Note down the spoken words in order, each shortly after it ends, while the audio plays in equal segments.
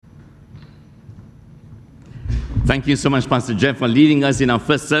Thank you so much, Pastor Jeff, for leading us in our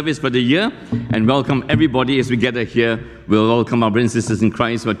first service for the year. And welcome everybody as we gather here. We'll welcome our brothers and sisters in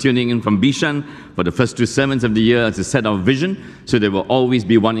Christ who are tuning in from Bishan for the first two sermons of the year as a set of vision. So there will always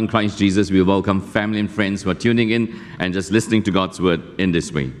be one in Christ Jesus. We welcome family and friends who are tuning in and just listening to God's word in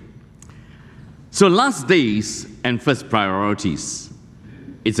this way. So last days and first priorities.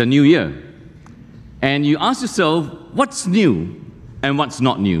 It's a new year. And you ask yourself, what's new and what's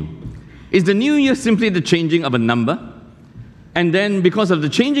not new? Is the new year simply the changing of a number? And then because of the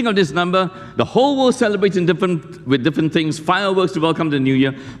changing of this number, the whole world celebrates with different things, fireworks to welcome the new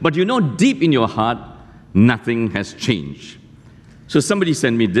year, but you know deep in your heart, nothing has changed. So somebody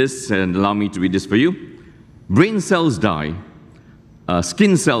sent me this and allow me to read this for you. Brain cells die,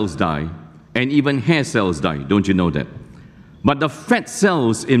 skin cells die, and even hair cells die. Don't you know that? But the fat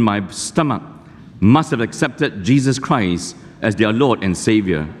cells in my stomach must have accepted Jesus Christ as their Lord and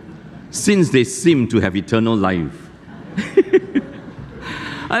Savior, since they seem to have eternal life.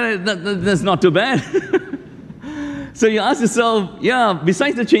 That's not too bad. So you ask yourself,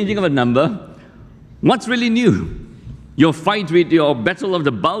 besides the changing of a number, what's really new? Your fight with your battle of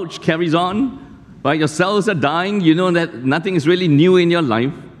the bulge carries on, right? Your cells are dying, you know that nothing is really new in your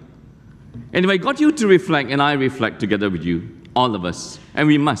life. And if I got you to reflect, and I reflect together with you, all of us, and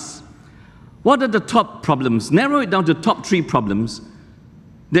we must, what are the top problems? Narrow it down to top 3 problems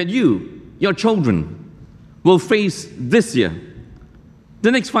that you, your children, will face this year,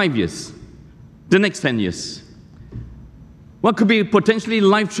 the next 5 years, the next 10 years. What could be potentially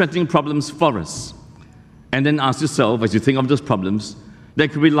life-threatening problems for us? And then ask yourself, as you think of those problems,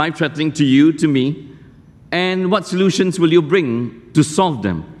 that could be life-threatening to you, to me, and what solutions will you bring to solve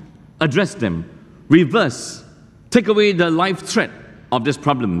them, address them, reverse, take away the life threat of these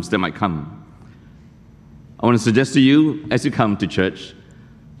problems that might come? I want to suggest to you, as you come to church,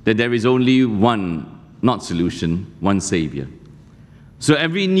 that there is only one, not solution, one Savior. So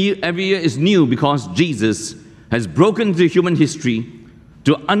every year is new because Jesus has broken into human history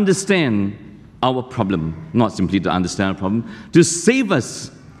to understand our problem, not simply to understand our problem, to save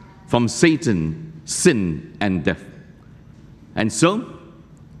us from Satan, sin, and death. And so,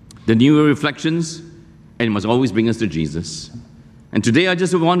 the New Year reflections, and it must always bring us to Jesus. And today I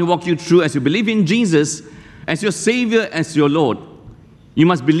just want to walk you through, as you believe in Jesus as your Savior, as your Lord, you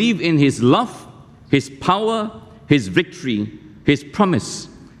must believe in His love, His power, His victory, His promise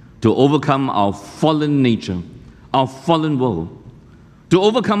to overcome our fallen nature, our fallen world, to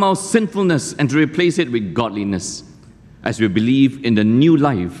overcome our sinfulness and to replace it with godliness, as we believe in the new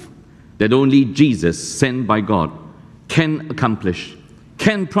life that only Jesus, sent by God, can accomplish,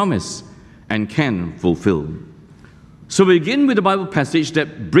 can promise, and can fulfill. So we begin with a Bible passage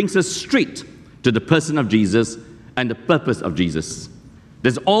that brings us straight to the person of Jesus and the purpose of Jesus.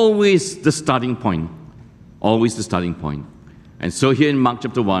 There's always the starting point. Always the starting point. And so here in Mark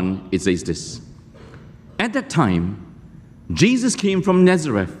chapter 1, it says this. At that time, Jesus came from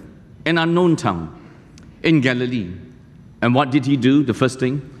Nazareth, an unknown town in Galilee. And what did He do? The first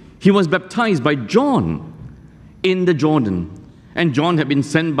thing, He was baptized by John in the Jordan. And John had been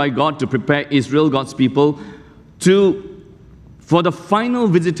sent by God to prepare Israel, God's people, for the final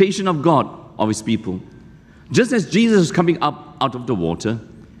visitation of God, of His people. Just as Jesus was coming up out of the water,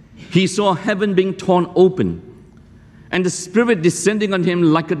 He saw heaven being torn open and the Spirit descending on Him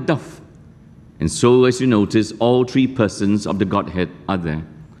like a dove. And so, as you notice, all 3 persons of the Godhead are there.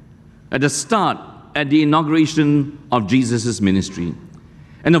 At the start, at the inauguration of Jesus' ministry,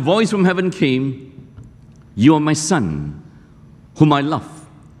 and a voice from heaven came, "You are my Son, whom I love.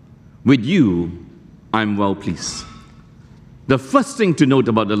 With you I am well pleased." The first thing to note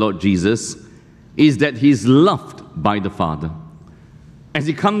about the Lord Jesus is that He is loved by the Father. As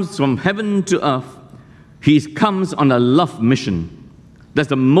He comes from heaven to earth, He comes on a love mission. That's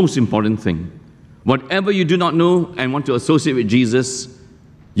the most important thing. Whatever you do not know and want to associate with Jesus,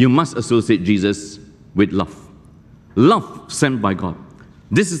 you must associate Jesus with love. Love sent by God.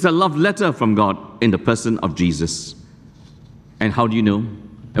 This is a love letter from God in the person of Jesus. And how do you know?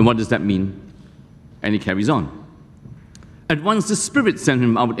 And what does that mean? And it carries on. At once the Spirit sent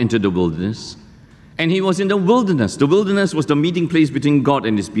Him out into the wilderness. And He was in the wilderness. The wilderness was the meeting place between God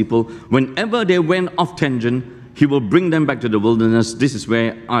and His people. Whenever they went off tangent, He will bring them back to the wilderness. This is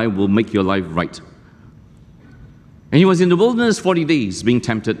where I will make your life right. And He was in the wilderness 40 days, being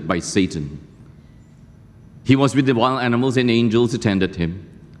tempted by Satan. He was with the wild animals, and angels attended Him.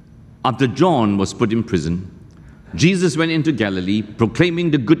 After John was put in prison, Jesus went into Galilee,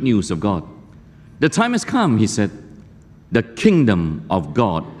 proclaiming the good news of God. The time has come, He said. The kingdom of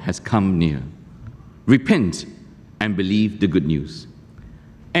God has come near. Repent and believe the good news.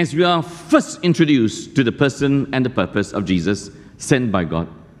 as we are first introduced to the person and the purpose of Jesus sent by God,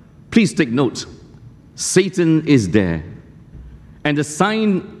 please take note, Satan is there. And the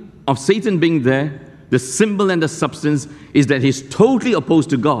sign of Satan being there, the symbol and the substance, is that he's totally opposed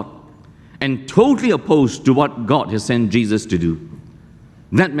to God and totally opposed to what God has sent Jesus to do.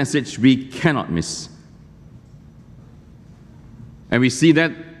 That message we cannot miss. And we see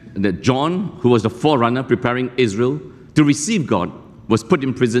that John, who was the forerunner preparing Israel to receive God, was put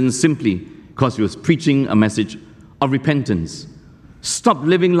in prison simply because he was preaching a message of repentance. Stop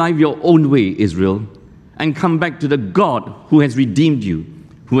living life your own way, Israel, and come back to the God who has redeemed you,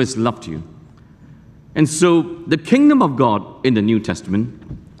 who has loved you. And so the kingdom of God in the New Testament,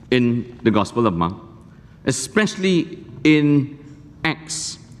 in the Gospel of Mark, especially in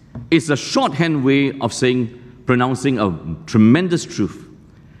Acts, is a shorthand way of pronouncing a tremendous truth.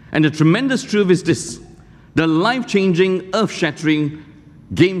 And the tremendous truth is this: the life-changing, earth-shattering,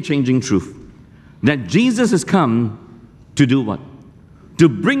 game-changing truth that Jesus has come to do what? To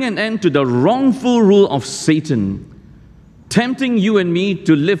bring an end to the wrongful rule of Satan, tempting you and me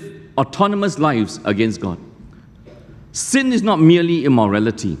to live autonomous lives against God. Sin is not merely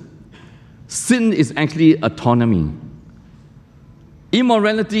immorality. Sin is actually autonomy.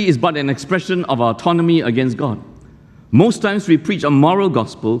 Immorality is but an expression of our autonomy against God. Most times we preach a moral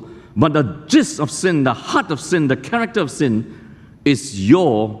gospel, but the gist of sin, the heart of sin, the character of sin is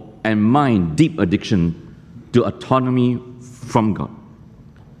your and mine deep addiction to autonomy from God.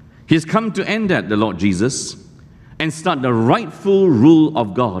 He has come to end that, the Lord Jesus, and start the rightful rule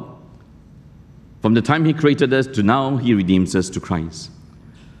of God. From the time He created us to now, He redeems us to Christ.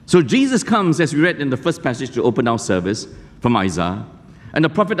 So Jesus comes, as we read in the first passage to open our service from Isaiah, and the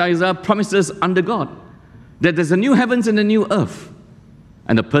prophet Isaiah promises under God that there's a new heavens and a new earth.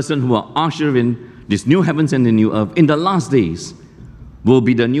 And the person who will usher in these new heavens and the new earth in the last days will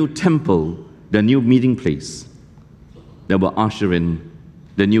be the new temple, the new meeting place that will usher in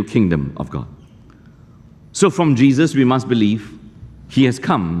the new kingdom of God. So from Jesus, we must believe He has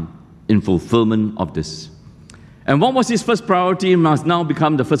come in fulfillment of this. And what was His first priority must now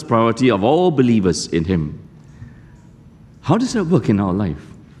become the first priority of all believers in Him. How does that work in our life?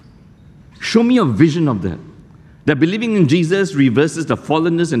 Show me a vision of that. That believing in Jesus reverses the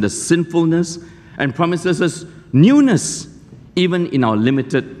fallenness and the sinfulness and promises us newness, even in our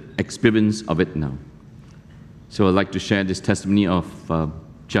limited experience of it now. So I'd like to share this testimony of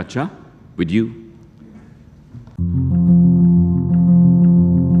Chia with you.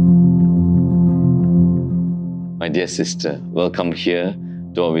 My dear sister, welcome here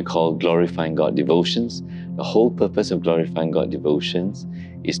to what we call Glorifying God Devotions. The whole purpose of Glorifying God Devotions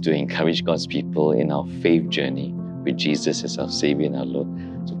is to encourage God's people in our faith journey with Jesus as our Savior and our Lord.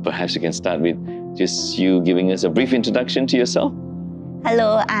 So perhaps you can start with just you giving us a brief introduction to yourself.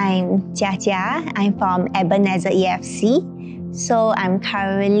 Hello, I'm Chia. I'm from Ebenezer EFC. So I'm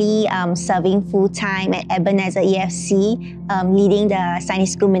currently serving full-time at Ebenezer EFC, leading the Sunday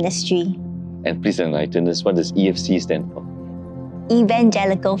School ministry. And please enlighten us, what does EFC stand for?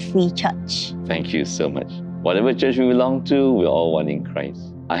 Evangelical Free Church. Thank you so much. Whatever church we belong to, we're all one in Christ.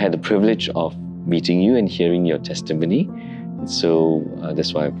 I had the privilege of meeting you and hearing your testimony. And so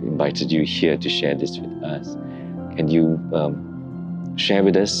that's why I've invited you here to share this with us. Can you share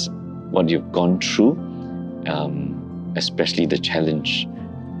with us what you've gone through, especially the challenge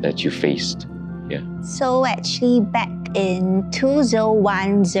that you faced here? So actually back in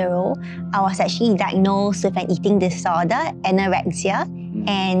 2010, I was actually diagnosed with an eating disorder, anorexia,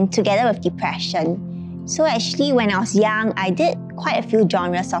 and together with depression. So actually when I was young, I did quite a few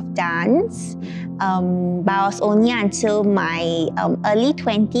genres of dance, but it was only until my early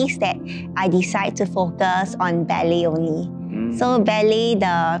 20s that I decided to focus on ballet only. So ballet,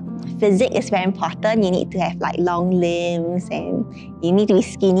 the physique is very important. You need to have like long limbs and you need to be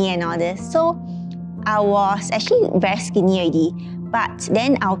skinny and all this. So I was actually very skinny already, but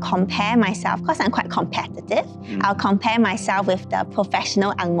then I'll compare myself, because I'm quite competitive, I'll compare myself with the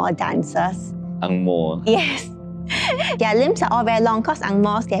professional Angmo dancers. Angmo? Yes. Their limbs are all very long, because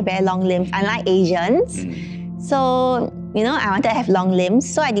Angmos, they have very long limbs, unlike Asians. So, you know, I wanted to have long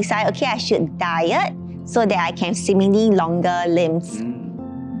limbs, so I decided, okay, I should diet so that I can have seemingly longer limbs.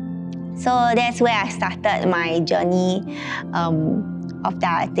 So that's where I started my journey of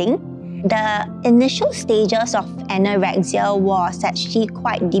dieting. The initial stages of anorexia was actually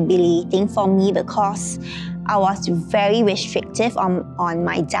quite debilitating for me because I was very restrictive on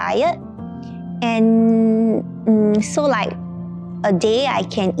my diet. And so like a day I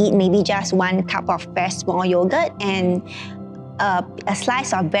can eat maybe just 1 cup of very small yogurt and a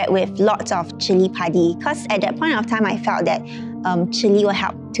slice of bread with lots of chili padi, because at that point of time I felt that chili will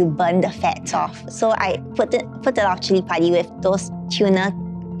help to burn the fats off. So I put a lot of chili padi with those tuna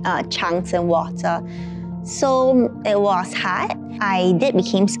chunks and water. So it was hard. I did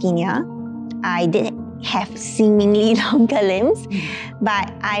become skinnier. I did have seemingly longer limbs,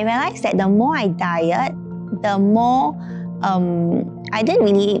 but I realized that the more I diet, the more I didn't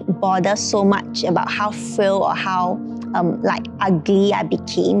really bother so much about how frail or how like ugly I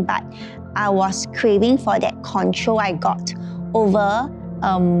became, but I was craving for that control I got over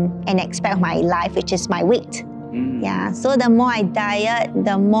an aspect of my life, which is my weight. Yeah. So the more I diet,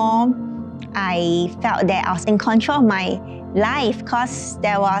 the more I felt that I was in control of my life, because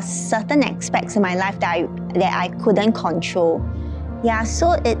there was certain aspects in my life that I couldn't control. Yeah.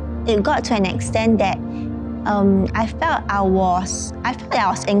 So it got to an extent that I felt I was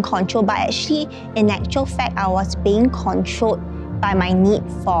in control, but actually, in actual fact, I was being controlled by my need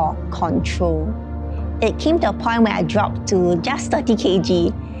for control. It came to a point where I dropped to just 30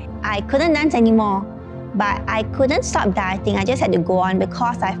 kg. I couldn't dance anymore, but I couldn't stop dieting. I just had to go on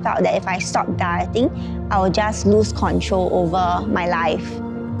because I felt that if I stopped dieting, I would just lose control over my life.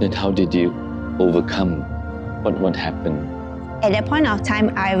 Then how did you overcome? What happened? At that point of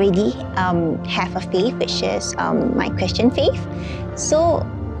time, I already have a faith, which is my Christian faith. So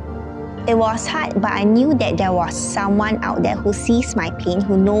it was hard, but I knew that there was someone out there who sees my pain,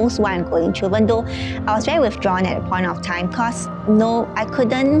 who knows what I'm going through, even though I was very withdrawn at the point of time, because I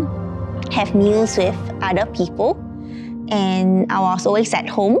couldn't have meals with other people, and I was always at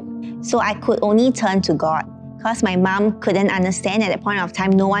home, so I could only turn to God, because my mom couldn't understand. At that point of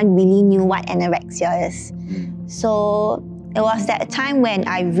time, no one really knew what anorexia is. So it was that time when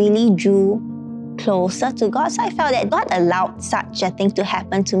I really drew closer to God. So I felt that God allowed such a thing to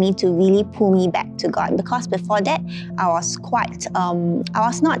happen to me to really pull me back to God, because before that I was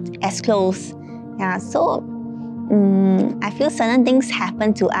not as close. Yeah, so I feel certain things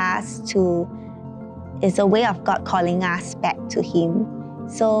happen to us is a way of God calling us back to Him.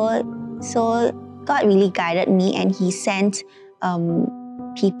 So God really guided me, and He sent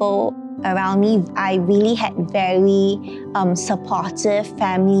people around me. I really had very supportive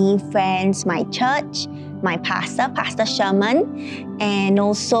family, friends, my church, my Pastor Sherman, and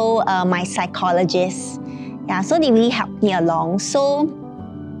also my psychologist. Yeah, so they really helped me along. So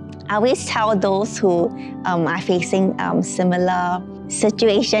I always tell those who are facing similar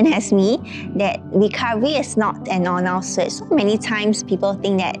situation as me that recovery is not an on-off switch. So many times people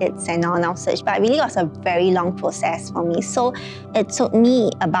think that it's an on-off switch, but it really was a very long process for me. So it took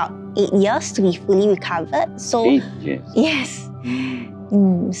me about 8 years to be fully recovered. So 8 years? Yes.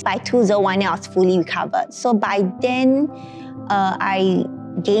 By 2019, I was fully recovered. So by then, I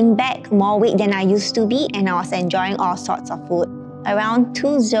gained back more weight than I used to be, and I was enjoying all sorts of food. Around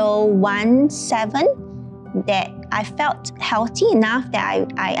 2017, that I felt healthy enough that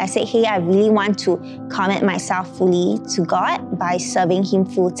I said, hey, I really want to commit myself fully to God by serving Him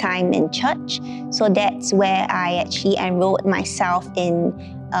full-time in church. So that's where I actually enrolled myself in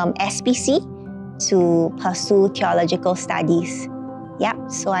SPC to pursue theological studies.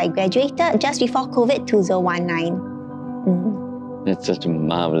 Yep, so I graduated just before COVID, 2019. That's such a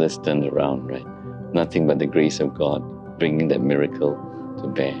marvelous turnaround, right? Nothing but the grace of God bringing that miracle to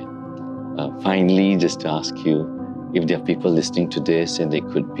bear. Finally, just to ask you, if there are people listening to this and they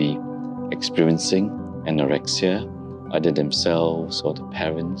could be experiencing anorexia, either themselves or the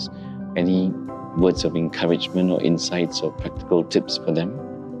parents, any words of encouragement or insights or practical tips for them?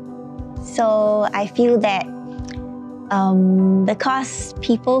 So I feel that because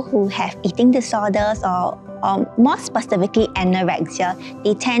people who have eating disorders or more specifically anorexia,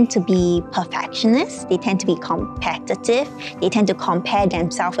 they tend to be perfectionists, they tend to be competitive, they tend to compare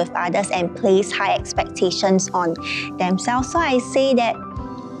themselves with others and place high expectations on themselves. So I say that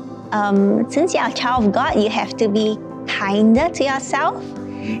since you're a child of God, you have to be kinder to yourself,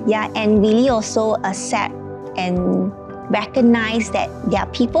 and really also accept and recognize that there are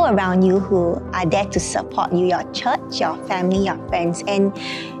people around you who are there to support you, your church, your family, your friends, and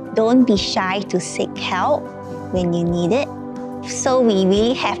don't be shy to seek help when you need it. So we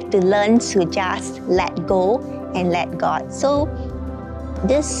really have to learn to just let go and let God. So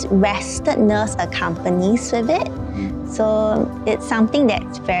this restedness accompanies with it. So it's something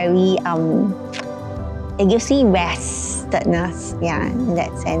that's very, it gives me restedness, in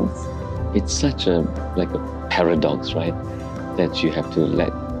that sense. It's such a paradox, right? That you have to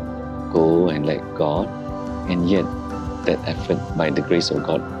let go and let God, and yet that effort by the grace of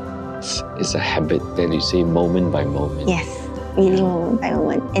God is a habit that you say moment by moment. Yes, really moment by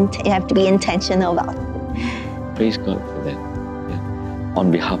moment. And you have to be intentional about it. Praise God for that. Yeah. On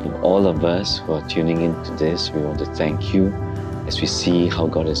behalf of all of us who are tuning into this, we want to thank you as we see how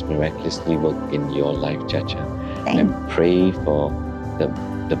God has miraculously worked in your life, Chacha. Thank And I pray for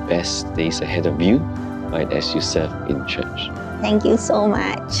the best days ahead of you, right, as you serve in church. Thank you so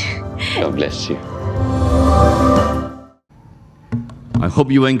much. God bless you. I hope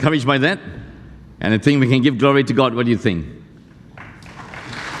you were encouraged by that. And I think we can give glory to God. What do you think?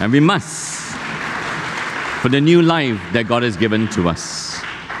 And we must, for the new life that God has given to us.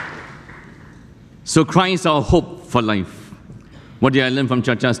 So Christ, our hope for life. What did I learn from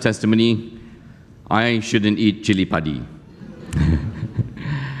Chacha's testimony? I shouldn't eat chili padi.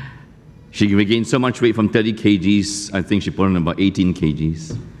 She regained so much weight from 30 kgs. I think she put on about 18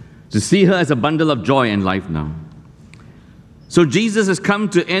 kgs. To see her as a bundle of joy and life now. So Jesus has come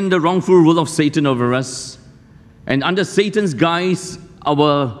to end the wrongful rule of Satan over us. And under Satan's guise,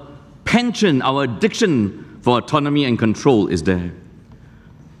 our penchant, our addiction for autonomy and control is there.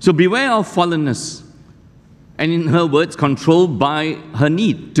 So beware of fallenness. And in her words, controlled by her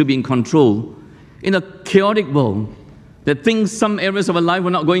need to be in control. In a chaotic world, that things, some areas of our life were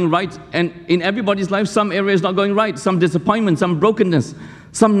not going right, and in everybody's life, some areas not going right, some disappointment, some brokenness,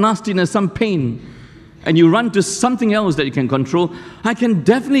 some nastiness, some pain, and you run to something else that you can control. I can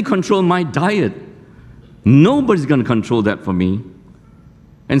definitely control my diet. Nobody's going to control that for me.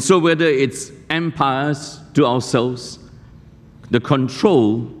 And so whether it's empires to ourselves, the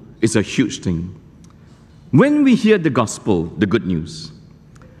control is a huge thing. When we hear the gospel, the good news,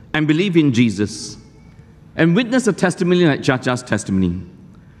 and believe in Jesus, and witness a testimony like Chacha's testimony,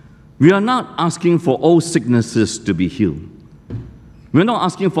 we are not asking for all sicknesses to be healed. We're not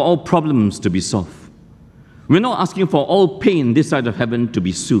asking for all problems to be solved. We're not asking for all pain this side of heaven to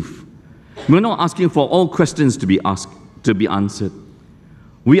be soothed. We're not asking for all questions to be asked, to be answered.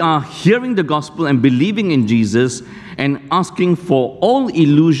 We are hearing the gospel and believing in Jesus and asking for all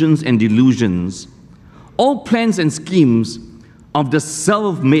illusions and delusions, all plans and schemes of the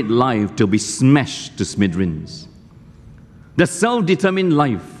self-made life to be smashed to smithereens. The self-determined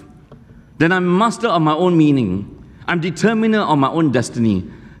life, that I'm master of my own meaning, I'm determiner of my own destiny,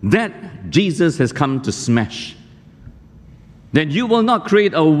 that Jesus has come to smash. That you will not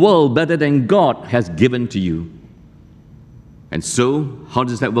create a world better than God has given to you. And so, how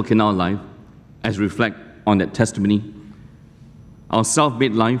does that work in our life? As we reflect on that testimony, our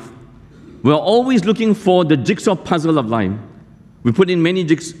self-made life, we're always looking for the jigsaw puzzle of life. We put in many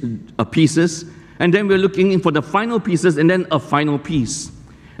pieces, and then we're looking for the final pieces, and then a final piece.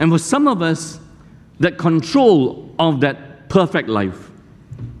 And for some of us, that control of that perfect life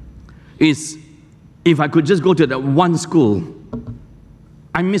is, if I could just go to that one school,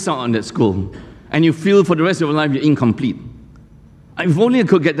 I miss out on that school. And you feel for the rest of your life you're incomplete. If only I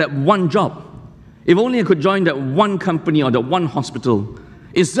could get that one job. If only I could join that one company or that one hospital.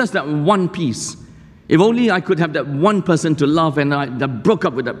 It's just that one piece. If only I could have that one person to love and I broke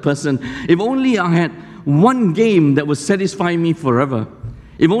up with that person. If only I had one game that would satisfy me forever.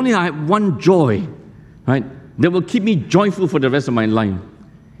 If only I had one joy, right, that will keep me joyful for the rest of my life.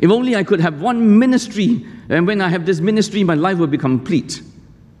 If only I could have one ministry, and when I have this ministry, my life will be complete.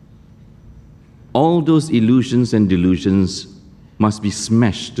 All those illusions and delusions must be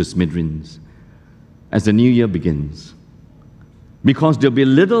smashed to smithereens as the new year begins. Because there'll be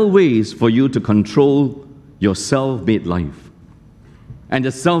little ways for you to control your self-made life. And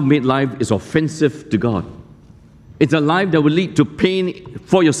the self-made life is offensive to God. It's a life that will lead to pain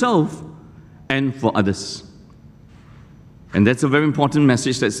for yourself and for others. And that's a very important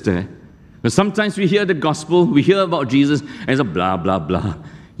message that's there. But sometimes we hear the gospel, we hear about Jesus, and it's a blah, blah, blah.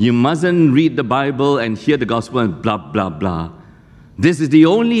 You mustn't read the Bible and hear the gospel and blah, blah, blah. This is the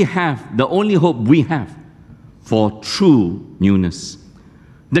only hope we have for true newness.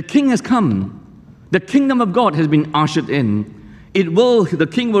 The King has come. The kingdom of God has been ushered in. The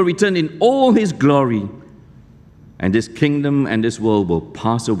King will return in all his glory. And this kingdom and this world will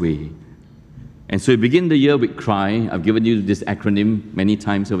pass away. And so we begin the year with CRY. I've given you this acronym many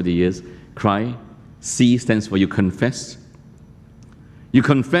times over the years. CRY. C stands for you confess. You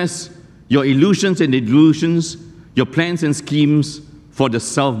confess your illusions and delusions, your plans and schemes for the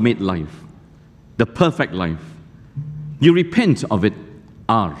self-made life, the perfect life. You repent of it,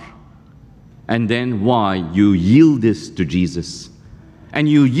 R. And then Y, you yield this to Jesus. And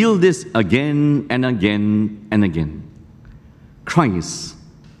you yield this again and again and again. Christ,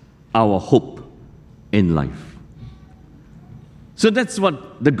 our hope in life. So that's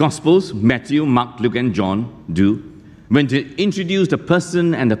what the Gospels, Matthew, Mark, Luke, and John do when they introduce the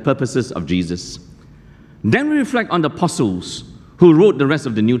person and the purposes of Jesus. Then we reflect on the apostles who wrote the rest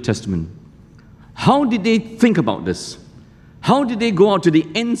of the New Testament. How did they think about this? How did they go out to the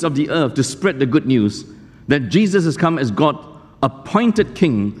ends of the earth to spread the good news that Jesus has come as God appointed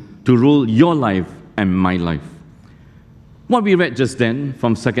king to rule your life and my life. What we read just then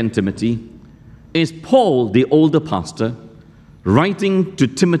from 2 Timothy is Paul, the older pastor, writing to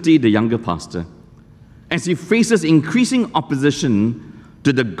Timothy, the younger pastor, as he faces increasing opposition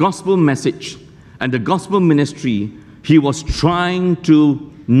to the gospel message and the gospel ministry he was trying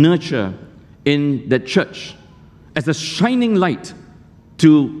to nurture in that church as a shining light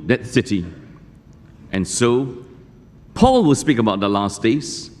to that city. And so, Paul will speak about the last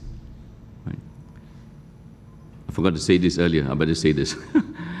days. Right? I forgot to say this earlier. I better say this.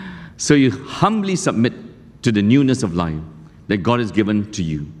 So you humbly submit to the newness of life that God has given to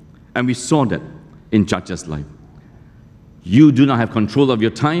you. And we saw that in Chacha's life. You do not have control of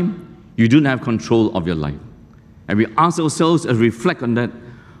your time. You do not have control of your life. And we ask ourselves and reflect on that.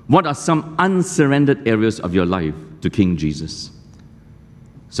 What are some unsurrendered areas of your life to King Jesus?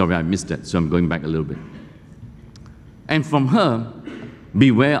 Sorry, I missed that, so I'm going back a little bit. And from her,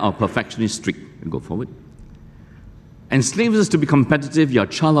 beware our perfectionist streak. Go forward. Enslaves us to be competitive. You're a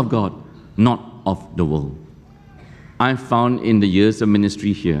child of God, not of the world. I found in the years of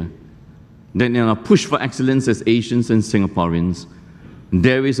ministry here that in our push for excellence as Asians and Singaporeans,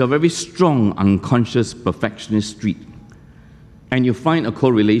 there is a very strong unconscious perfectionist streak. And you find a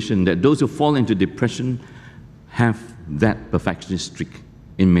correlation that those who fall into depression have that perfectionist streak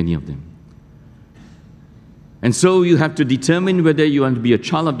in many of them. And so you have to determine whether you want to be a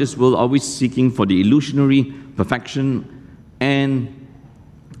child of this world, always seeking for the illusionary perfection and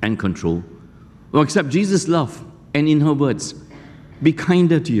control, or accept Jesus' love, and in her words, be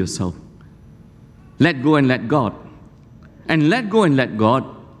kinder to yourself. Let go and let God. And let go and let God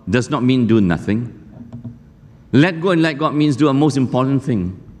does not mean do nothing. Let go and let God means do a most important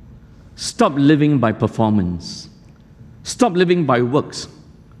thing. Stop living by performance. Stop living by works.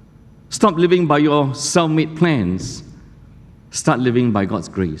 Stop living by your self-made plans. Start living by God's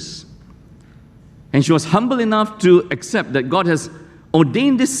grace. And she was humble enough to accept that God has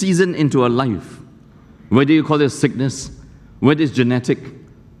ordained this season into her life. Whether you call it sickness, whether it's genetic.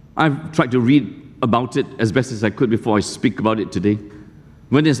 I've tried to read about it as best as I could before I speak about it today.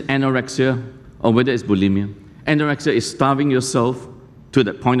 Whether it's anorexia or whether it's bulimia. Anorexia is starving yourself to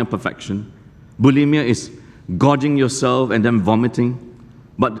that point of perfection. Bulimia is gorging yourself and then vomiting.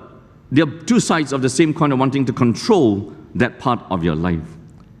 But there are two sides of the same coin of wanting to control that part of your life.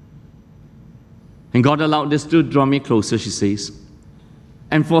 And God allowed this to draw me closer, she says.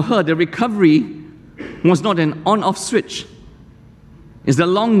 And for her, the recovery was not an on-off switch. It's the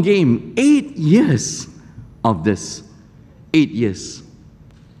long game. 8 years of this. 8 years.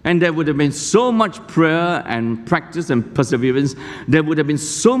 And there would have been so much prayer and practice and perseverance. There would have been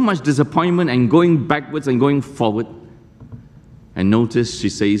so much disappointment and going backwards and going forward. And notice, she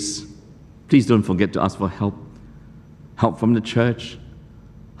says, please don't forget to ask for help. Help from the church.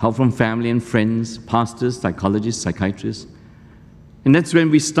 Help from family and friends, pastors, psychologists, psychiatrists. And that's when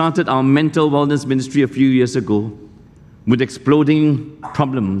we started our mental wellness ministry a few years ago with the exploding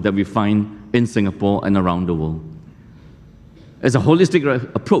problem that we find in Singapore and around the world. As a holistic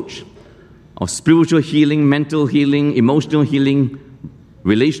approach of spiritual healing, mental healing, emotional healing,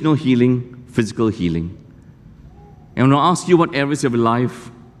 relational healing, physical healing. And I want to ask you what areas of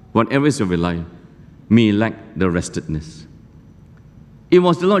your life may lack the restedness. It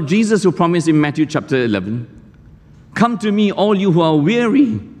was the Lord Jesus who promised in Matthew chapter 11, come to me, all you who are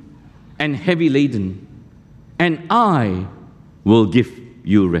weary and heavy laden, and I will give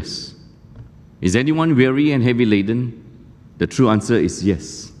you rest. Is anyone weary and heavy laden? The true answer is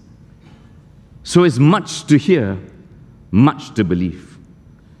yes. So it's much to hear, much to believe,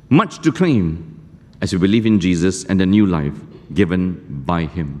 much to claim as we believe in Jesus and the new life given by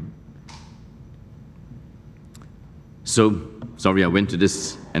Him. So, sorry, I went to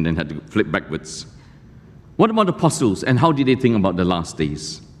this and then had to flip backwards. What about apostles and how did they think about the last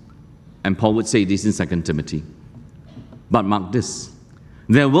days? And Paul would say this in 2 Timothy. But mark this,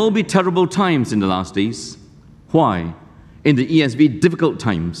 there will be terrible times in the last days. Why? In the ESV, difficult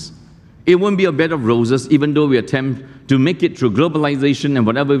times. It won't be a bed of roses, even though we attempt to make it through globalization and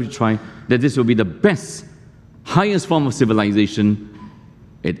whatever we try, that this will be the best, highest form of civilization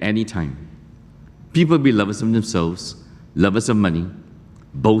at any time. People will be lovers of themselves, lovers of money,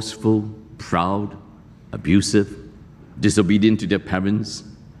 boastful, proud, abusive, disobedient to their parents,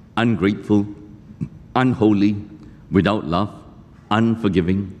 ungrateful, unholy, without love,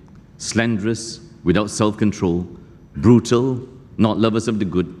 unforgiving, slanderous, without self-control, brutal, not lovers of the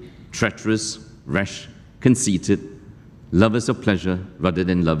good, treacherous, rash, conceited, lovers of pleasure rather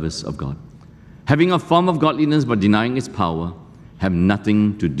than lovers of God. Having a form of godliness but denying its power, have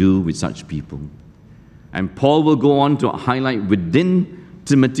nothing to do with such people. And Paul will go on to highlight within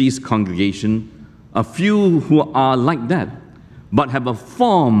Timothy's congregation a few who are like that, but have a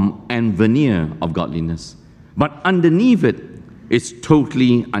form and veneer of godliness. But underneath it is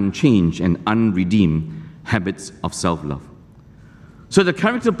totally unchanged and unredeemed habits of self-love. So the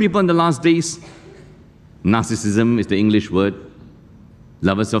character of people in the last days, narcissism is the English word,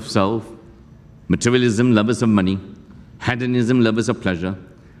 lovers of self, materialism, lovers of money, hedonism, lovers of pleasure.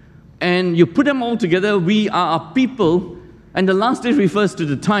 And you put them all together, we are a people, and the last days refers to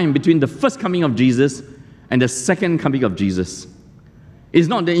the time between the first coming of Jesus and the second coming of Jesus. It's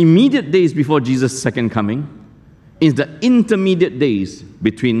not the immediate days before Jesus' second coming, it's the intermediate days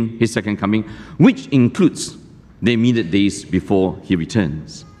between his second coming, which includes the immediate days before he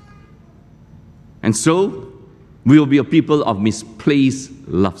returns. And so, we will be a people of misplaced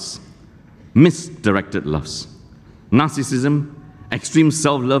loves, misdirected loves, narcissism, extreme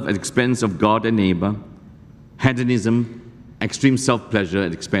self-love at the expense of God and neighbor, hedonism, extreme self-pleasure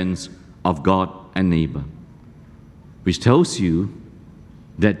at the expense of God and neighbor, which tells you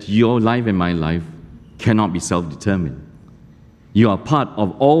that your life and my life cannot be self-determined. You are part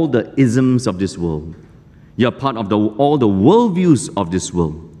of all the isms of this world. You are part of all the worldviews of this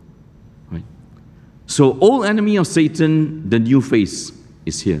world. Right? So, old enemy of Satan, the new face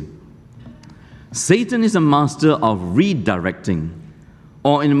is here. Satan is a master of redirecting,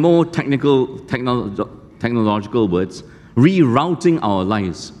 or in more technological words, rerouting our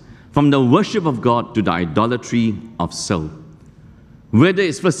lives from the worship of God to the idolatry of self. Whether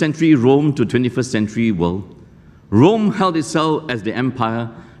it's first century Rome to 21st century world, Rome held itself as the empire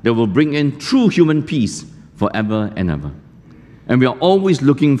that will bring in true human peace forever and ever. And we are always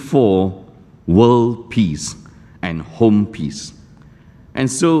looking for world peace and home peace. And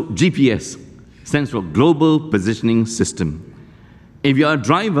so GPS stands for Global Positioning System. If you're a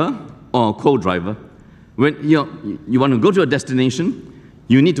driver or a co-driver, when you want to go to a destination,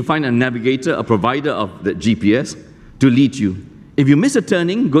 you need to find a navigator, a provider of the GPS to lead you. If you miss a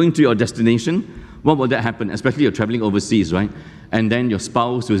turning going to your destination, what will that happen? Especially you're traveling overseas, right? And then your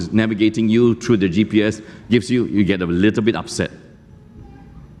spouse who's navigating you through the GPS you get a little bit upset.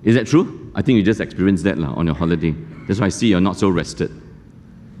 Is that true? I think you just experienced that on your holiday. That's why I see you're not so rested.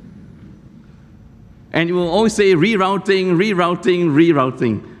 And you will always say rerouting, rerouting,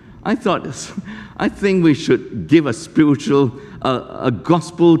 rerouting. I think we should give a spiritual, a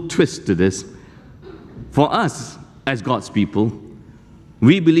gospel twist to this. For us, as God's people,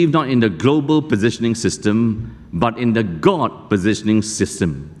 we believe not in the global positioning system, but in the God positioning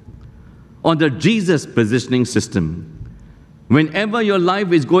system, or the Jesus positioning system. Whenever your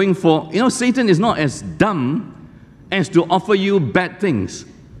life is going for, Satan is not as dumb as to offer you bad things.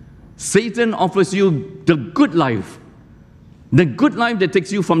 Satan offers you the good life that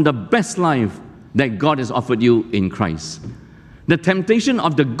takes you from the best life that God has offered you in Christ. The temptation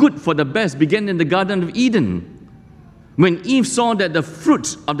of the good for the best began in the Garden of Eden, when Eve saw that the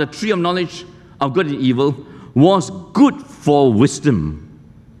fruit of the tree of knowledge of good and evil was good for wisdom.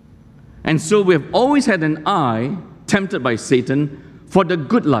 And so we have always had an eye, tempted by Satan, for the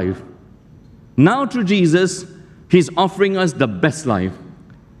good life. Now through Jesus, He's offering us the best life.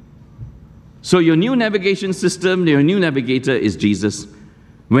 So your new navigation system, your new navigator is Jesus.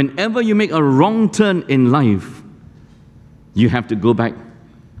 Whenever you make a wrong turn in life, you have to go back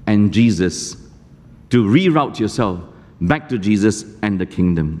and Jesus to reroute yourself back to Jesus and the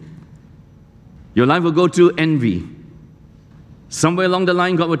kingdom. Your life will go to envy. Somewhere along the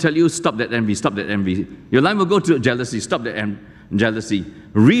line, God will tell you, stop that envy, stop that envy. Your life will go to jealousy, stop that jealousy.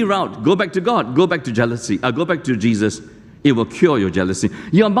 Reroute, go back to God, go back to jealousy, go back to Jesus. It will cure your jealousy.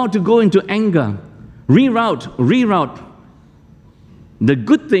 You're about to go into anger. Reroute. The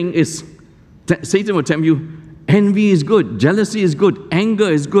good thing is, Satan will tell you, envy is good, jealousy is good, anger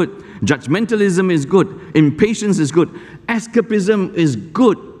is good, judgmentalism is good, impatience is good, escapism is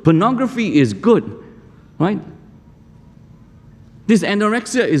good, pornography is good, right? This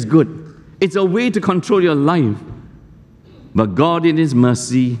anorexia is good. It's a way to control your life. But God in His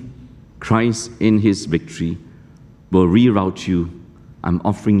mercy, Christ in His victory, will reroute you. I'm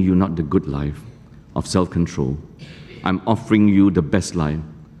offering you not the good life of self-control. I'm offering you the best life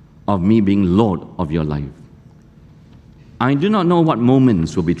of me being Lord of your life. I do not know what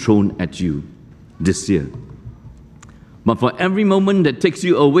moments will be thrown at you this year. But for every moment that takes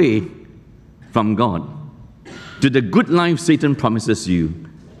you away from God to the good life Satan promises you,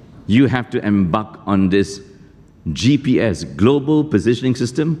 you have to embark on this GPS, Global Positioning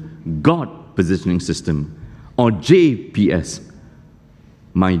System, God Positioning System, or JPS,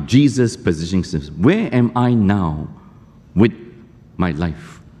 my Jesus Positioning System. Where am I now with my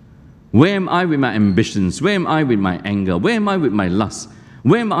life? Where am I with my ambitions? Where am I with my anger? Where am I with my lust?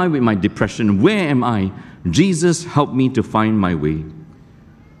 Where am I with my depression? Where am I? Jesus, help me to find my way.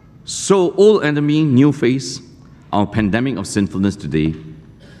 So, old enemy, new face, our pandemic of sinfulness today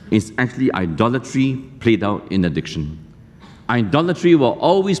is actually idolatry played out in addiction. Idolatry will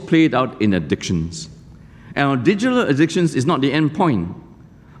always play it out in addictions. And our digital addictions is not the end point.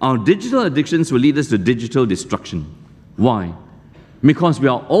 Our digital addictions will lead us to digital destruction. Why? Because we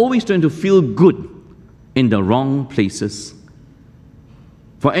are always trying to feel good in the wrong places.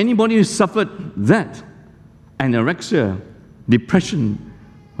 For anybody who suffered that, anorexia, depression,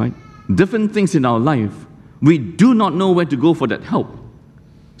 right, different things in our life, we do not know where to go for that help.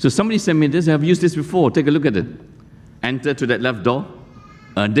 So somebody sent me this. I've used this before. Take a look at it. Enter to that left door,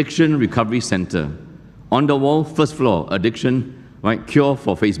 Addiction Recovery Center. On the wall, first floor, addiction, right, cure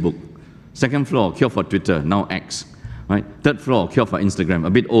for Facebook. Second floor, cure for Twitter, now X. Right? Third floor, cure for Instagram. A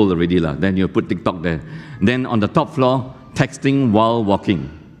bit old already. Then you put TikTok there. Then on the top floor, texting while walking.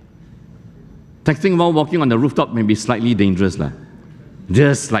 Texting while walking on the rooftop may be slightly dangerous.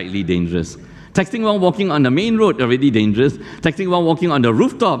 Just slightly dangerous. Texting while walking on the main road, already dangerous. Texting while walking on the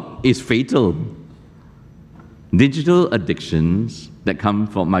rooftop is fatal. Digital addictions that come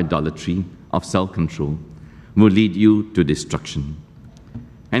from idolatry of self-control will lead you to destruction.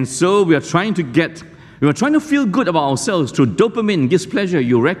 And so we are trying to feel good about ourselves through dopamine, gives pleasure,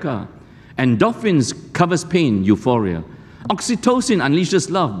 eureka. Endorphins covers pain, euphoria. Oxytocin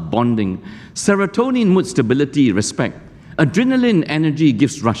unleashes love, bonding. Serotonin, mood stability, respect. Adrenaline, energy,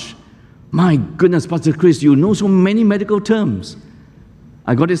 gives rush. My goodness, Pastor Chris, you know so many medical terms.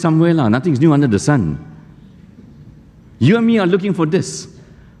 I got it somewhere, nothing's new under the sun. You and me are looking for this.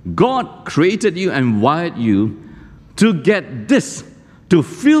 God created you and wired you to get this, to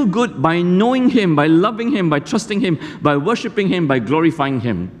feel good by knowing Him, by loving Him, by trusting Him, by worshiping Him, by glorifying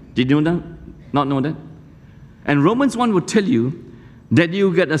Him. Did you know that? Not know that? And Romans 1 will tell you that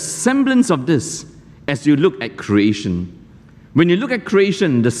you get a semblance of this as you look at creation. When you look at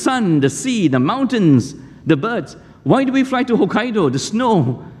creation, the sun, the sea, the mountains, the birds, why do we fly to Hokkaido? The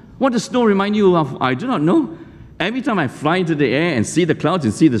snow. What does snow remind you of? I do not know. Every time I fly into the air and see the clouds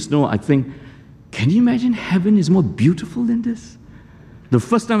and see the snow, I think, can you imagine heaven is more beautiful than this? The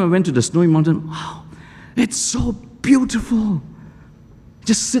first time I went to the snowy mountain, wow, it's so beautiful.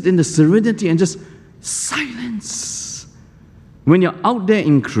 Just sit in the serenity and just silence. When you're out there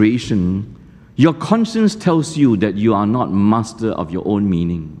in creation, your conscience tells you that you are not master of your own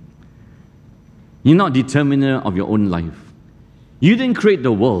meaning. You're not determiner of your own life. You didn't create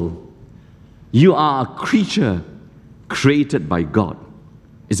the world. You are a creature created by God.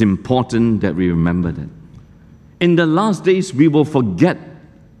 It's important that we remember that. In the last days, we will forget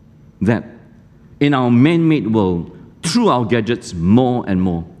that in our man-made world, through our gadgets, more and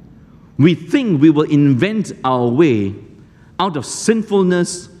more. We think we will invent our way out of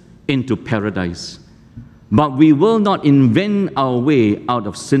sinfulness into paradise. But we will not invent our way out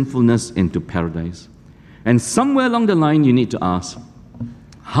of sinfulness into paradise. And somewhere along the line, you need to ask,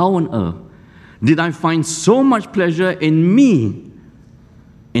 how on earth did I find so much pleasure in me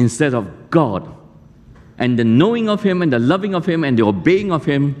instead of God, and the knowing of Him, and the loving of Him, and the obeying of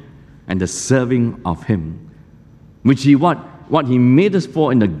Him, and the serving of Him? Which what He made us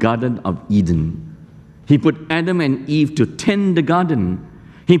for in the Garden of Eden. He put Adam and Eve to tend the garden.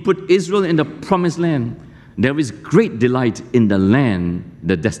 He put Israel in the promised land. There is great delight in the land,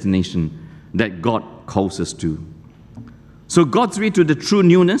 the destination that God calls us to. So God's way to the true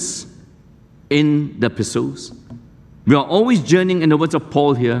newness in the epistles. We are always journeying, in the words of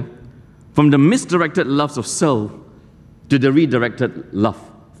Paul here, from the misdirected loves of self to the redirected love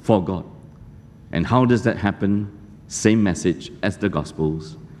for God. And how does that happen? Same message as the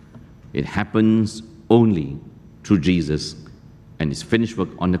Gospels. It happens only through Jesus and His finished work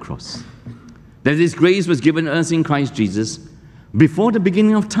on the cross. That His grace was given us in Christ Jesus before the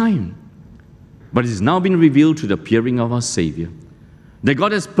beginning of time, but it has now been revealed through the appearing of our Savior. That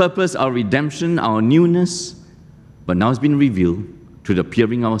God has purposed our redemption, our newness, but now it's been revealed through the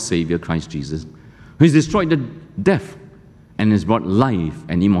appearing of our Savior, Christ Jesus, who has destroyed the death and has brought life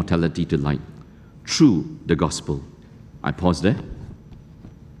and immortality to light through the gospel. I pause there. Do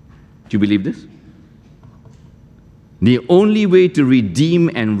you believe this? The only way to redeem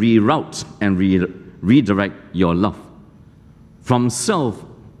and reroute and redirect your love from self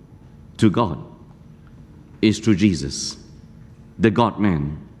to God is through Jesus, the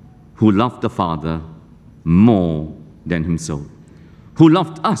God-man, who loved the Father more than Himself, who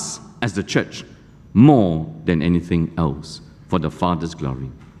loved us as the church more than anything else for the Father's glory.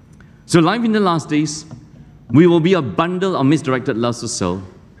 So life in the last days, we will be a bundle of misdirected loves of self,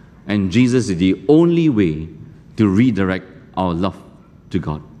 And Jesus is the only way to redirect our love to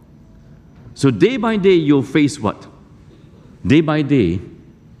God. So day by day, you'll face what? Day by day,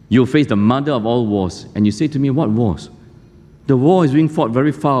 you'll face the mother of all wars. And you say to me, what wars? The war is being fought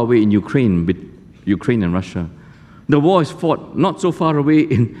very far away in Ukraine and Russia. The war is fought not so far away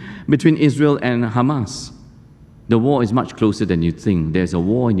between Israel and Hamas. The war is much closer than you think. There's a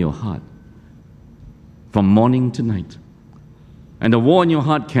war in your heart from morning to night. And the war in your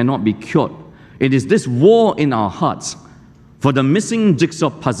heart cannot be cured. It is this war in our hearts for the missing jigsaw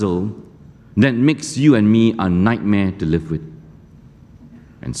puzzle that makes you and me a nightmare to live with.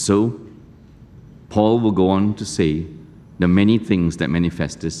 And so, Paul will go on to say the many things that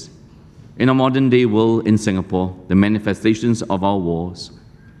manifest this. In our modern day world in Singapore, the manifestations of our wars.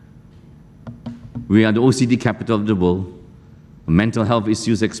 We are the OCD capital of the world. Mental health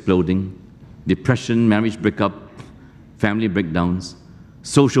issues exploding, depression, marriage breakup, family breakdowns,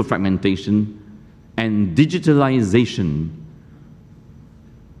 social fragmentation, and digitalization.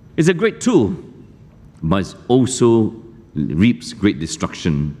 It's a great tool, but it also reaps great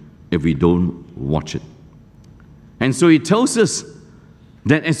destruction if we don't watch it. And so he tells us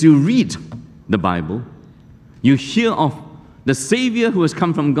that as you read the Bible, you hear of the Savior who has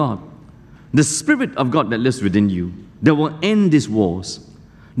come from God, the Spirit of God that lives within you, that will end these wars,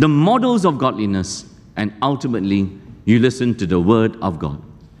 the models of godliness, and ultimately, you listen to the Word of God.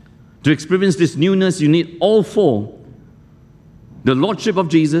 To experience this newness, you need all four. The Lordship of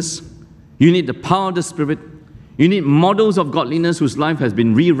Jesus, you need the power of the Spirit, you need models of godliness whose life has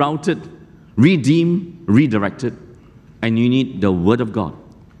been rerouted, redeemed, redirected, and you need the Word of God.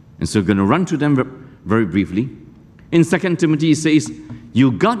 And so we're going to run through them very briefly. In 2 Timothy, he says,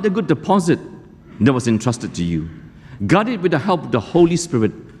 you got the good deposit that was entrusted to you. Guard it with the help of the Holy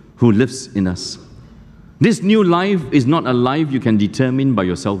Spirit who lives in us. This new life is not a life you can determine by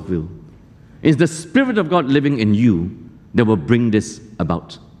your self-will. It's the Spirit of God living in you that will bring this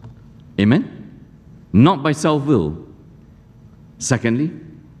about. Amen? Not by self-will. Secondly,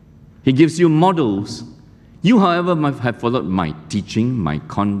 he gives you models. You, however, might have followed my teaching, my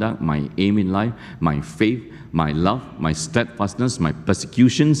conduct, my aim in life, my faith, my love, my steadfastness, my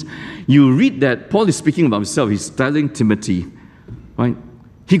persecutions. You read that Paul is speaking about himself. He's telling Timothy, right?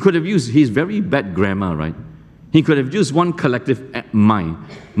 He could have used his very bad grammar, right? He could have used one collective my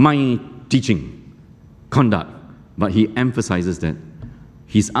teaching, conduct. But he emphasizes that.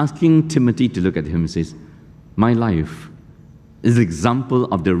 He's asking Timothy to look at him and says, my life is an example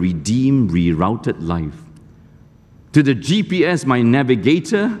of the redeemed, rerouted life. To the GPS, my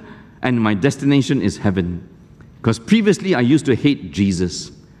navigator and my destination is heaven. Because previously I used to hate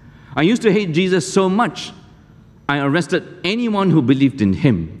Jesus. I used to hate Jesus so much, I arrested anyone who believed in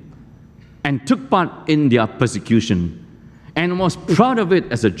him and took part in their persecution and was proud of it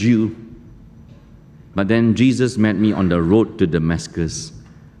as a Jew. But then Jesus met me on the road to Damascus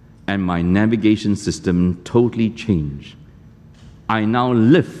and my navigation system totally changed. I now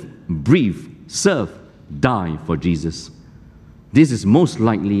live, breathe, serve, die for Jesus. This is most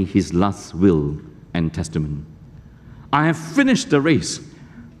likely his last will and testament. I have finished the race.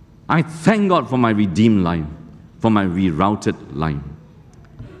 I thank God for my redeemed life, for my rerouted life.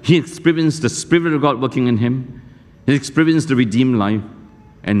 He experienced the Spirit of God working in him. He experienced the redeemed life.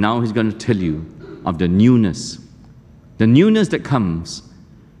 And now he's going to tell you of the newness that comes.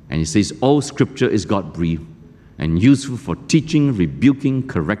 And he says, all Scripture is God-breathed and useful for teaching, rebuking,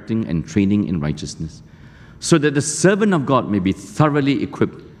 correcting, and training in righteousness, so that the servant of God may be thoroughly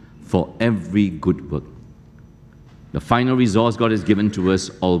equipped for every good work. The final resource God has given to us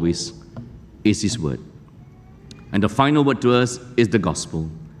always is His Word. And the final word to us is the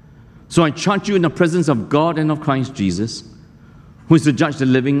gospel. So I charge you in the presence of God and of Christ Jesus, who is to judge the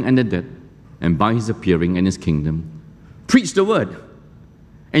living and the dead, and by His appearing in His kingdom, preach the Word.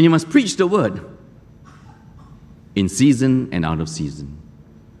 And you must preach the Word in season and out of season.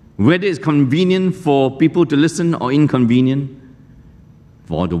 Whether it's convenient for people to listen or inconvenient,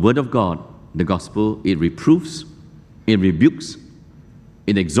 for the Word of God, the gospel, it reproves, it rebukes,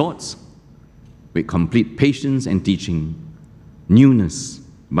 it exhorts with complete patience and teaching, newness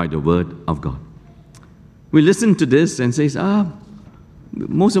by the Word of God. We listen to this and say,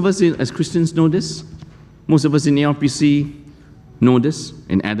 most of us as Christians know this. Most of us in ARPC know this,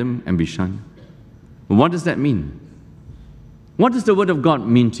 in Adam and Bishan. What does that mean? What does the Word of God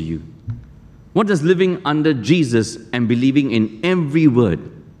mean to you? What does living under Jesus and believing in every word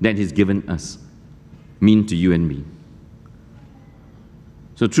that He's given us mean to you and me?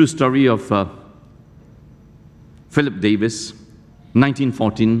 So, true story of Philip Davis,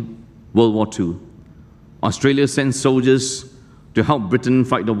 1914, World War II. Australia sent soldiers to help Britain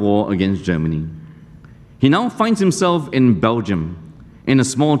fight the war against Germany. He now finds himself in Belgium, in a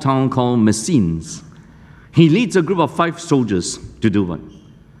small town called Messines. He leads a group of 5 soldiers to do what?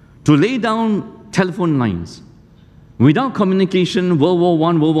 To lay down telephone lines. Without communication, World War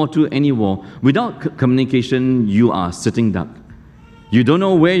I, World War II, any war, without communication, you are sitting duck. You don't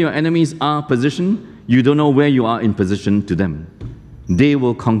know where your enemies are positioned. You don't know where you are in position to them. They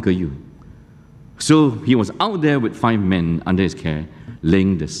will conquer you. So he was out there with 5 men under his care,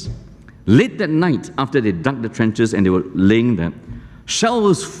 laying this. Late that night, after they dug the trenches and they were laying there,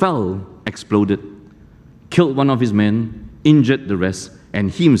 shells fell, exploded, killed one of his men, injured the rest,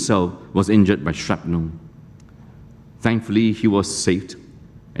 and he himself was injured by shrapnel. Thankfully, he was saved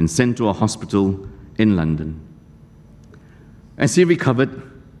and sent to a hospital in London. As he recovered,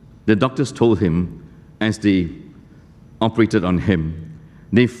 the doctors told him, as they operated on him,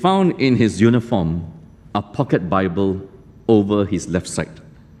 they found in his uniform a pocket Bible over his left side,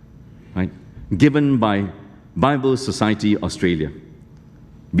 right? Given by Bible Society Australia,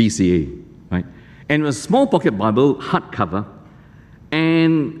 BCA, right? And it was a small pocket Bible, hardcover,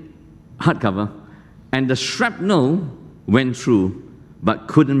 and the shrapnel went through but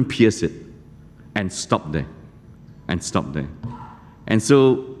couldn't pierce it, and stopped there. And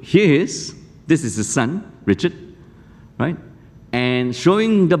so this is his son, Richard, right? And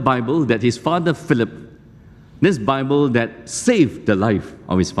showing the Bible that his father Philip, this Bible that saved the life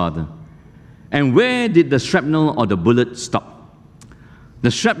of his father. And where did the shrapnel or the bullet stop?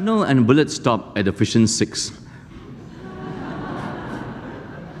 The shrapnel and bullet stopped at Ephesians 6.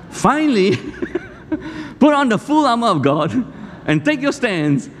 Finally, put on the full armor of God and take your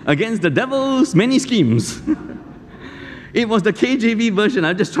stance against the devil's many schemes. It was the KJV version.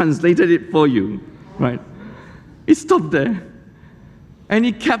 I just translated it for you, right? It stopped there. And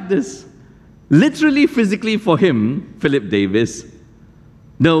he kept this. Literally, physically for him, Philip Davis,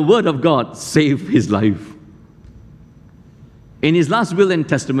 the Word of God saved his life. In his last will and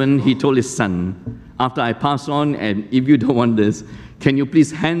testament, he told his son, after I pass on, and if you don't want this, can you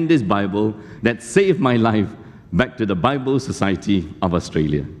please hand this Bible that saved my life back to the Bible Society of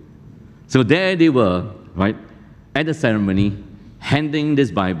Australia? So there they were, right, at the ceremony, handing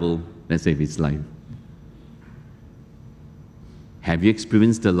this Bible that saved his life. Have you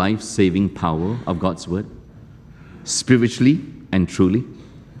experienced the life-saving power of God's Word? Spiritually and truly?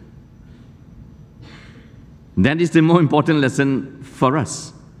 That is the more important lesson for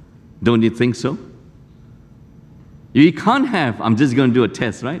us. Don't you think so? You can't have, I'm just going to do a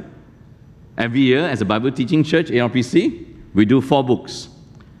test, right? Every year, as a Bible teaching church, ARPC, we do 4 books.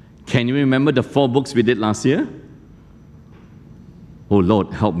 Can you remember the 4 books we did last year? Oh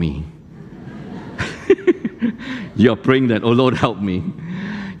Lord, help me. You're praying that, oh Lord, help me.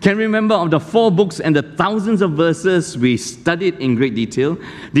 Can you remember of the 4 books and the thousands of verses we studied in great detail?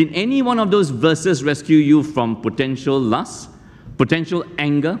 Did any one of those verses rescue you from potential lust, potential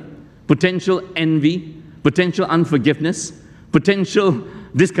anger, potential envy, potential unforgiveness, potential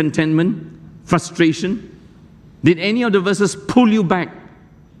discontentment, frustration? Did any of the verses pull you back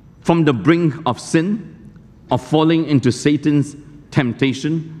from the brink of sin, of falling into Satan's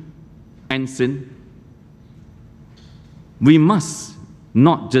temptation and sin? We must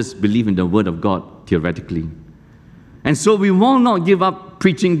not just believe in the Word of God theoretically. And so we will not give up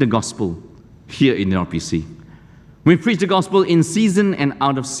preaching the gospel here in RPC. We preach the gospel in season and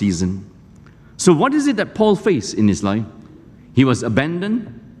out of season. So what is it that Paul faced in his life? He was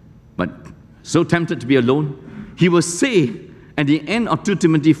abandoned, but so tempted to be alone. He was saved at the end of 2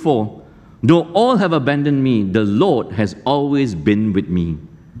 Timothy 4. Though all have abandoned me, the Lord has always been with me.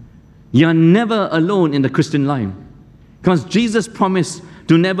 You are never alone in the Christian life, because Jesus promised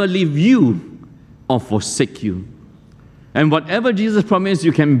to never leave you or forsake you. And whatever Jesus promised,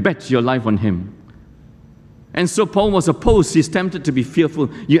 you can bet your life on Him. And so Paul was opposed. He's tempted to be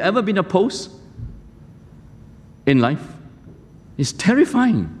fearful. You ever been opposed in life? It's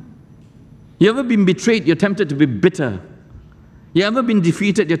terrifying. You ever been betrayed? You're tempted to be bitter. You ever been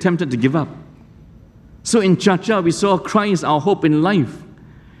defeated? You're tempted to give up. So in Chacha, we saw Christ, our hope in life.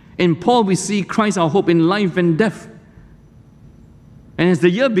 In Paul, we see Christ, our hope in life and death. And as the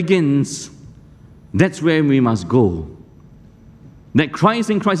year begins, that's where we must go. That Christ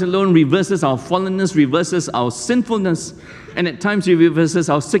and Christ alone reverses our fallenness, reverses our sinfulness, and at times He reverses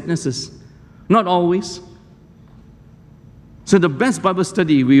our sicknesses. Not always. So the best Bible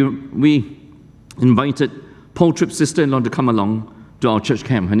study, we invited Paul Tripp's sister-in-law to come along to our church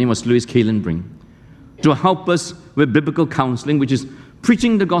camp. Her name was Louise Kalenbring, to help us with biblical counseling, which is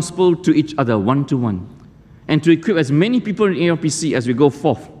preaching the gospel to each other one-to-one, and to equip as many people in ARPC as we go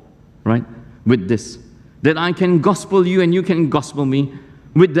forth, right, with this. that I can gospel you and you can gospel me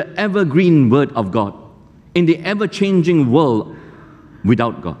with the evergreen word of God in the ever-changing world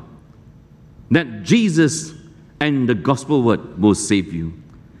without God. That Jesus and the gospel word will save you.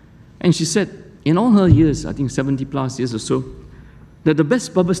 And she said, in all her years, I think 70 plus years or so, that the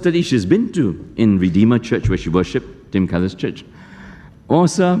best Bible study she's been to in Redeemer Church, where she worshipped, Tim Keller's church,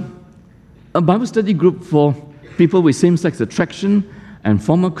 was a Bible study group for people with same-sex attraction and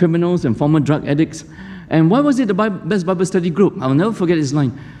former criminals and former drug addicts. And why was it the best Bible study group? I'll never forget his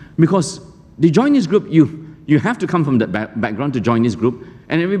line. Because they join this group, you have to come from that background to join this group,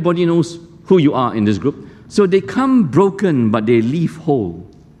 and everybody knows who you are in this group. So they come broken, but they leave whole.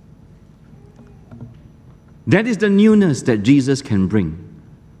 That is the newness that Jesus can bring.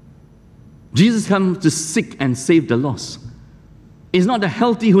 Jesus comes to seek and save the lost. It's not the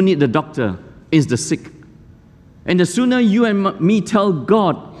healthy who need the doctor, it's the sick. And the sooner you and me tell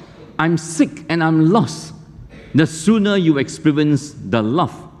God, I'm sick and I'm lost, the sooner you experience the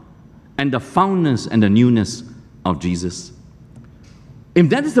love and the foundness and the newness of Jesus. If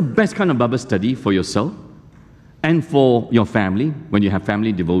that is the best kind of Bible study for yourself and for your family, when you have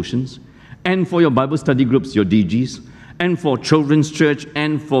family devotions, and for your Bible study groups, your DGs, and for children's church,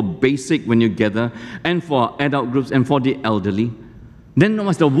 and for basic when you gather, and for adult groups, and for the elderly, then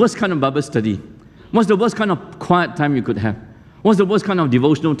what's the worst kind of Bible study? What's the worst kind of quiet time you could have? What's the worst kind of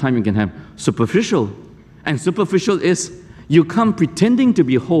devotional time you can have? Superficial. And superficial is you come pretending to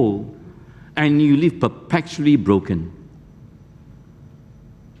be whole, and you live perpetually broken.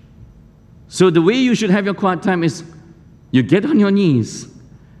 So the way you should have your quiet time is you get on your knees,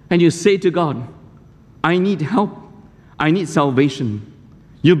 and you say to God, I need help. I need salvation.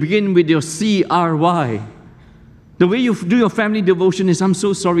 You begin with your CRY. The way you do your family devotion is, I'm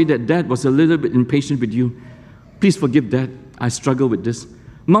so sorry that Dad was a little bit impatient with you. Please forgive Dad. I struggle with this.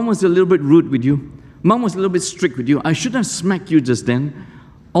 Mom was a little bit rude with you. Mom was a little bit strict with you. I shouldn't have smacked you just then.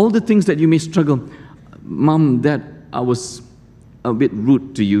 All the things that you may struggle. Mom, Dad, I was a bit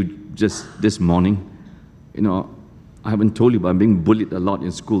rude to you just this morning. You know, I haven't told you, but I'm being bullied a lot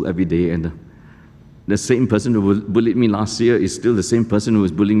in school every day, and the same person who bullied me last year is still the same person who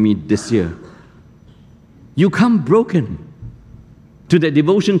is bullying me this year. You come broken to the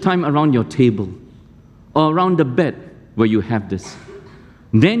devotion time around your table or around the bed where you have this.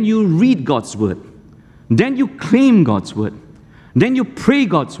 Then you read God's word. Then you claim God's word. Then you pray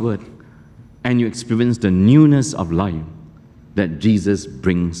God's word, and you experience the newness of life that Jesus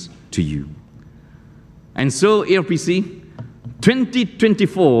brings to you. And so, ARPC,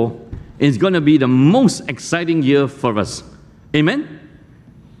 2024 is going to be the most exciting year for us. Amen?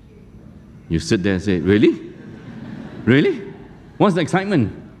 You sit there and say, really? Really? What's the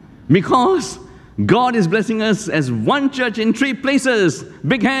excitement? Because God is blessing us as one church in 3 places.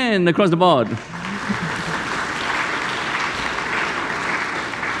 Big hand across the board.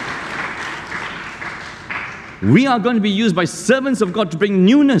 We are going to be used by servants of God to bring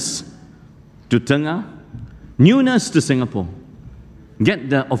newness to Tengah, newness to Singapore. Get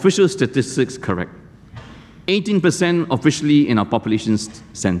the official statistics correct. 18% officially in our population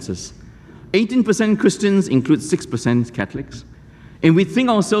census. 18% Christians include 6% Catholics. If we think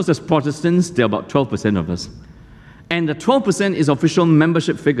ourselves as Protestants, there are about 12% of us. And the 12% is official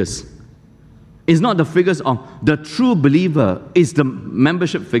membership figures. It's not the figures of the true believer, it's the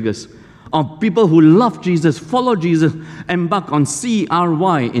membership figures of people who love Jesus, follow Jesus, embark on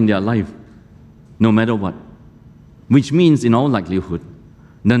CRY in their life, no matter what. Which means, in all likelihood,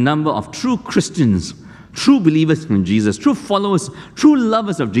 the number of true Christians, true believers in Jesus, true followers, true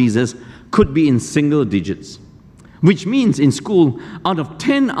lovers of Jesus could be in single digits. Which means in school, out of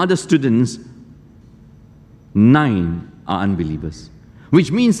 10 other students, 9 are unbelievers. Which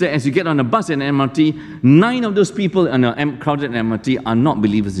means that as you get on a bus and MRT, 9 of those people on a crowded MRT are not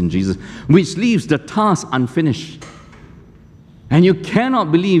believers in Jesus, which leaves the task unfinished. And you cannot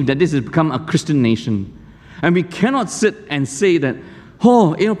believe that this has become a Christian nation. And we cannot sit and say that,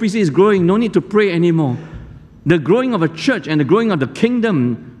 oh, ALPC is growing, no need to pray anymore. The growing of a church and the growing of the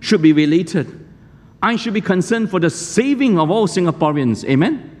kingdom should be related. I should be concerned for the saving of all Singaporeans,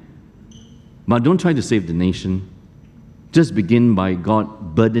 amen? But don't try to save the nation. Just begin by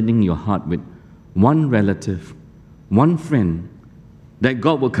God burdening your heart with one relative, one friend, that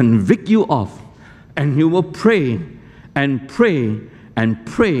God will convict you of, and you will pray and pray and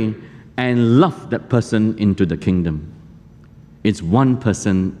pray and love that person into the kingdom. It's one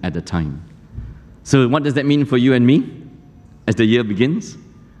person at a time. So what does that mean for you and me as the year begins?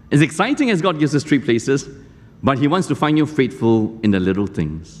 It's exciting as God gives us 3 places, but He wants to find you faithful in the little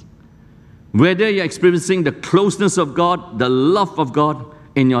things. Whether you're experiencing the closeness of God, the love of God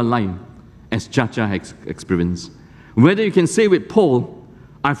in your life, as Chacha has experienced. Whether you can say with Paul,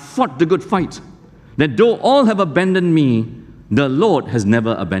 I fought the good fight, that though all have abandoned me, the Lord has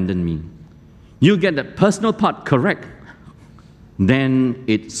never abandoned me. You get that personal part correct, then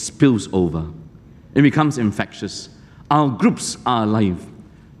it spills over. It becomes infectious. Our groups are alive.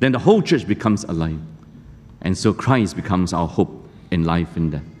 Then the whole church becomes alive. And so Christ becomes our hope in life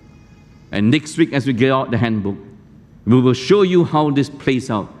and death. And next week, as we get out the handbook, we will show you how this plays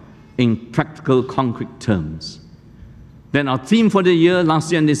out in practical, concrete terms. Then our theme for the year,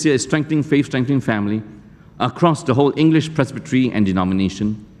 last year and this year, is strengthening faith, strengthening family, across the whole English presbytery and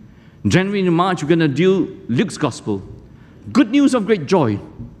denomination. January and March, we're going to do Luke's Gospel, good news of great joy.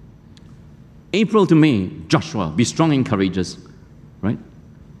 April to May, Joshua, be strong and courageous, right?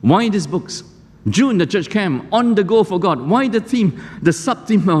 Why these books? June, the church camp, on the go for God. Why the theme, the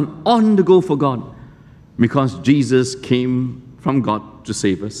sub-theme on the go for God? Because Jesus came from God to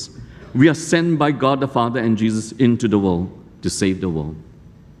save us. We are sent by God the Father and Jesus into the world to save the world.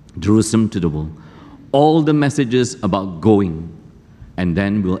 Jerusalem to the world. All the messages about going. And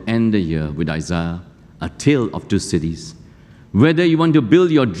then we'll end the year with Isaiah, a tale of two cities. Whether you want to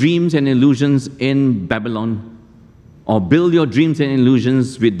build your dreams and illusions in Babylon, or build your dreams and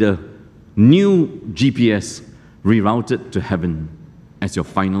illusions with the new GPS rerouted to heaven as your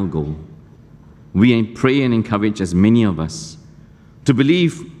final goal. We pray and encourage as many of us to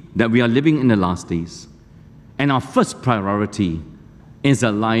believe that we are living in the last days. And our first priority is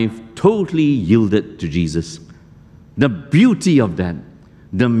a life totally yielded to Jesus. The beauty of that,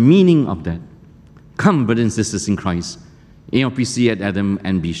 the meaning of that. Come, brothers and sisters in Christ, ARPC at Adam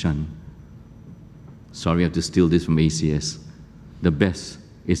and Bishan. Sorry, I have to steal this from ACS. The best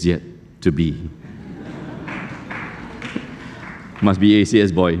is yet to be. Must be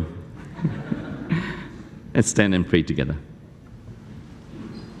ACS boy. Let's stand and pray together.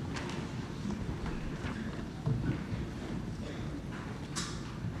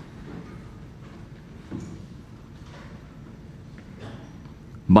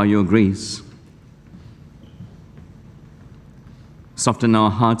 By your grace, soften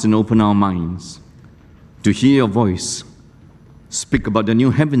our hearts and open our minds to hear your voice speak about the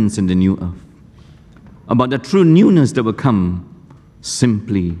new heavens and the new earth, about the true newness that will come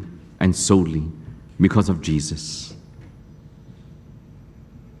simply and solely because of Jesus.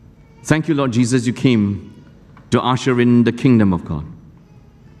 Thank you, Lord Jesus, you came to usher in the kingdom of God,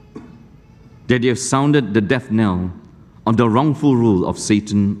 that you have sounded the death knell of the wrongful rule of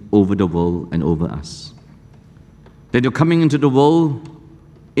Satan over the world and over us. That your coming into the world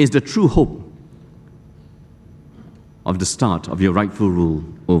is the true hope of the start of your rightful rule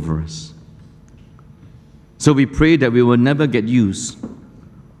over us. So we pray that we will never get used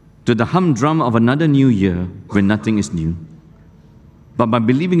to the humdrum of another new year when nothing is new. But by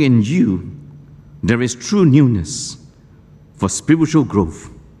believing in you, there is true newness for spiritual growth,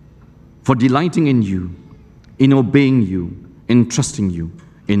 for delighting in you, in obeying you, in trusting you,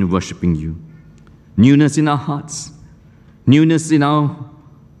 in worshiping you. Newness in our hearts, newness in our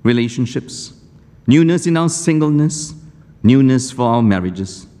relationships, newness in our singleness, newness for our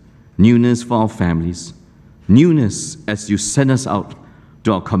marriages, newness for our families, newness as you send us out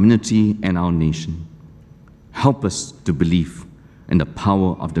to our community and our nation. Help us to believe in the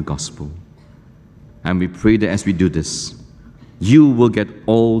power of the gospel. And we pray that as we do this, you will get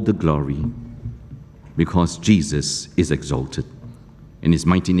all the glory because Jesus is exalted. In his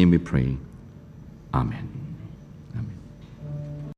mighty name we pray. Amen.